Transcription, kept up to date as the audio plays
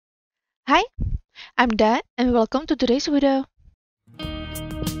Hi, I'm Dan and welcome to today's video.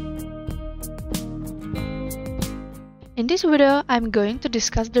 In this video, I'm going to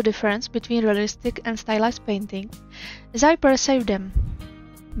discuss the difference between realistic and stylized painting as I perceive them.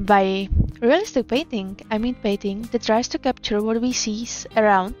 By realistic painting, I mean painting that tries to capture what we see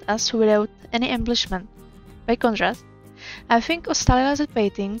around us without any embellishment. By contrast, I think of stylized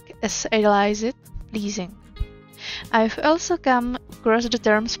painting as idealized, pleasing. I've also come across the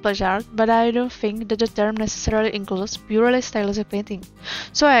term splash art, but I don't think that the term necessarily includes purely stylized painting,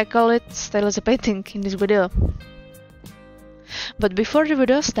 so I call it stylized painting in this video. But before the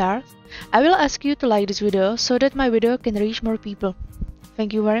video starts, I will ask you to like this video so that my video can reach more people.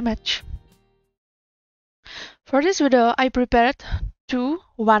 Thank you very much. For this video, I prepared two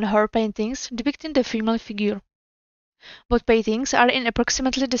one-hour paintings depicting the female figure. Both paintings are in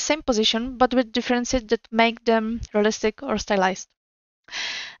approximately the same position, but with differences that make them realistic or stylized.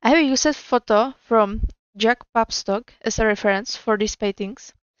 I have used a photo from Jack Papstock as a reference for these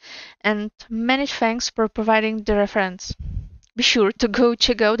paintings, and many thanks for providing the reference. Be sure to go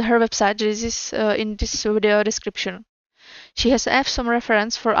check out her website, this is in this video description. She has some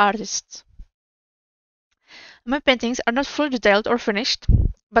reference for artists. My paintings are not fully detailed or finished,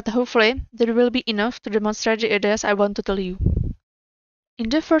 but hopefully there will be enough to demonstrate the ideas I want to tell you. In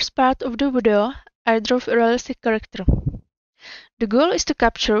the first part of the video, I drew a realistic character. The goal is to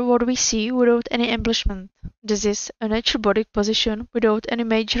capture what we see without any embellishment. This is a natural body position without any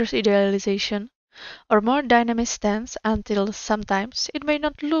major idealization or more dynamic stance until sometimes it may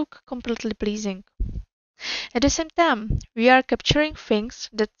not look completely pleasing. At the same time, we are capturing things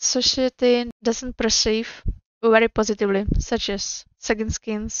that society doesn't perceive very positively, such as sagging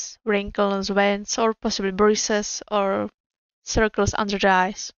skins, wrinkles, veins, or possibly bruises or circles under the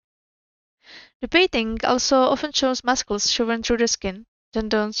eyes. The painting also often shows muscles shown through the skin,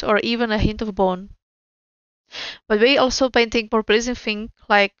 tendons, or even a hint of bone. But we also painting more pleasing things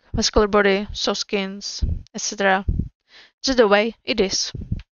like muscular body, soft skins, etc. Just the way it is.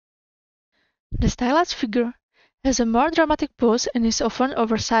 The stylized figure has a more dramatic pose and is often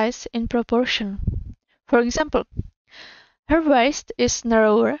oversized in proportion. For example, her waist is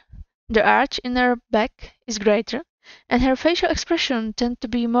narrower, the arch in her back is greater, and her facial expression tend to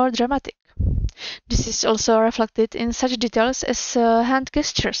be more dramatic. This is also reflected in such details as hand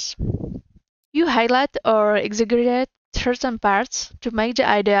gestures. You highlight or exaggerate certain parts to make the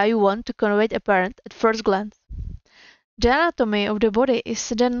idea you want to convey apparent at first glance. The anatomy of the body is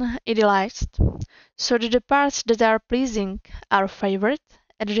then idealized, so that the parts that are pleasing are favored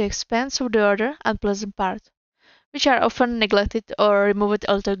at the expense of the other unpleasant parts, which are often neglected or removed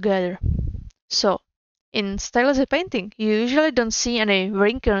altogether. So, in stylized painting, you usually don't see any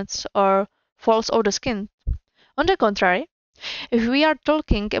wrinkles or folds of the skin. On the contrary, if we are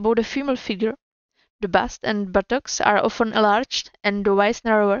talking about a female figure, the bust and buttocks are often enlarged and the waist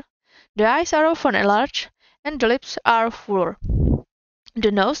narrower, the eyes are often enlarged, and the lips are fuller. The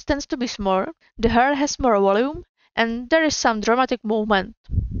nose tends to be smaller, the hair has more volume, and there is some dramatic movement.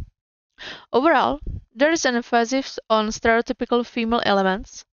 Overall, there is an emphasis on stereotypical female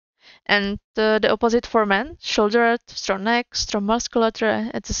elements, and the opposite for men: shouldered, strong neck, strong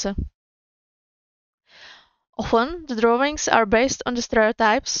musculature, etc. Often, the drawings are based on the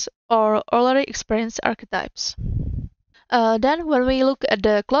stereotypes or already experienced archetypes. Then, when we look at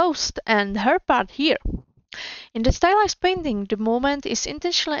the clothes and hair part here, in the stylized painting, the movement is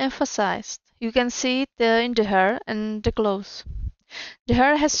intentionally emphasized. You can see it in the hair and the clothes. The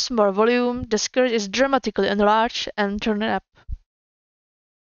hair has more volume, the skirt is dramatically enlarged and turned up.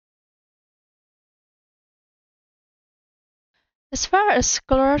 As far as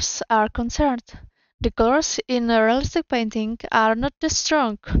colors are concerned, the colors in a realistic painting are not that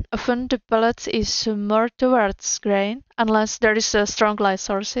strong. Often the palette is more towards grey, unless there is a strong light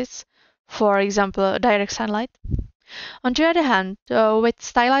sources, for example direct sunlight. On the other hand, with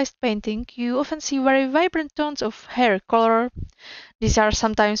stylized painting, you often see very vibrant tones of hair color. These are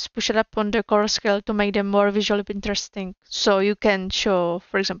sometimes pushed up on the color scale to make them more visually interesting. So you can show,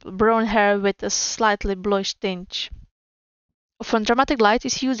 for example, brown hair with a slightly bluish tinge. Often dramatic light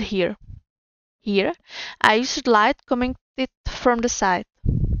is used here. Here, I used light coming it from the side.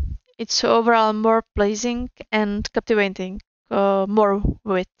 It's overall more pleasing and captivating, more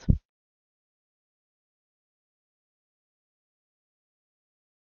width.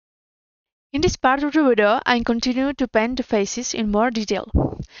 In this part of the video, I continue to paint the faces in more detail.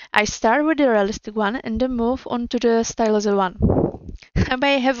 I start with the realistic one and then move on to the stylized one. I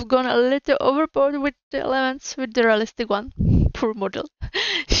may have gone a little overboard with the elements with the realistic one. Poor model.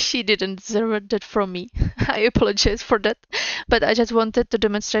 She didn't deserve that from me. I apologize for that, but I just wanted to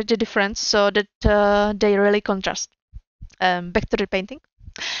demonstrate the difference so that they really contrast. Back to the painting.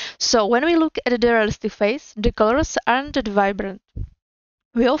 So when we look at the realistic face, the colors aren't that vibrant.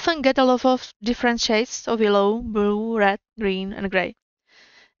 We often get a lot of different shades of yellow, blue, red, green, and gray.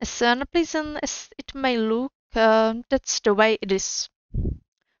 As unpleasant as it may look, that's the way it is.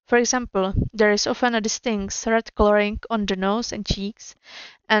 For example, there is often a distinct red coloring on the nose and cheeks,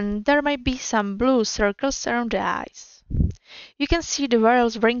 and there may be some blue circles around the eyes. You can see the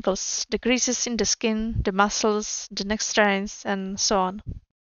various wrinkles, the creases in the skin, the muscles, the neck strains, and so on.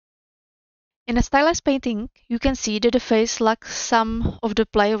 In a stylized painting, you can see that the face lacks some of the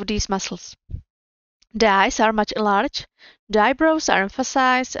play of these muscles. The eyes are much enlarged, the eyebrows are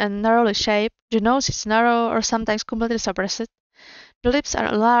emphasized and narrowly shaped, the nose is narrow or sometimes completely suppressed, the lips are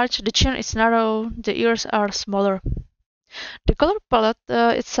enlarged, the chin is narrow, the ears are smaller. The color palette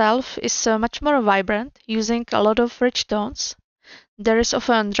itself is much more vibrant, using a lot of rich tones. There is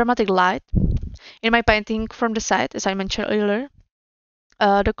often dramatic light. In my painting from the side, as I mentioned earlier,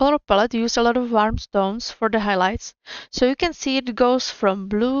 the color palette used a lot of warm tones for the highlights, so you can see it goes from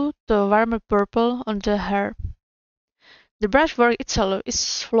blue to warmer purple on the hair. The brushwork itself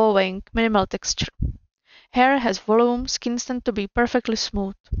is flowing, minimal texture. Hair has volume, skins tend to be perfectly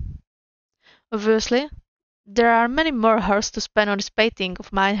smooth. Obviously, there are many more hours to spend on this painting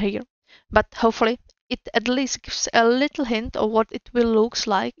of mine here, but hopefully it at least gives a little hint of what it will look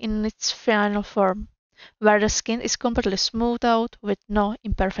like in its final form, where the skin is completely smoothed out with no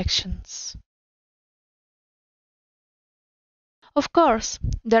imperfections. Of course,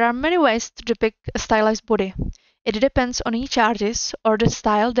 there are many ways to depict a stylized body. It depends on each artist or the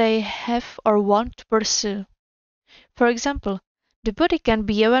style they have or want to pursue. For example, the body can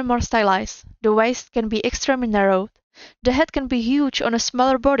be even more stylized, the waist can be extremely narrowed, the head can be huge on a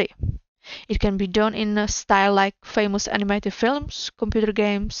smaller body. It can be done in a style like famous animated films, computer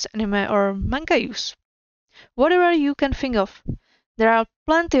games, anime, or manga use. Whatever you can think of, there are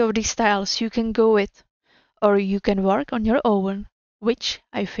plenty of these styles you can go with, or you can work on your own, which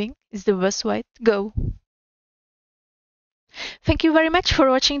I think is the best way to go. Thank you very much for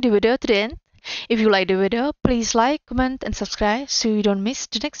watching the video to the end. If you like the video, please like, comment and subscribe so you don't miss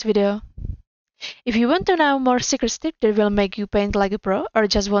the next video. If you want to know more secret tips that will make you paint like a pro or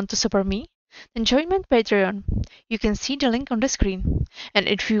just want to support me, then join me on Patreon. You can see the link on the screen. And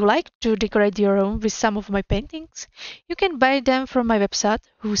if you like to decorate your room with some of my paintings, you can buy them from my website,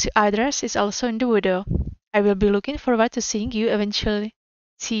 whose address is also in the video. I will be looking forward to seeing you eventually.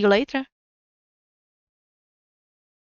 See you later.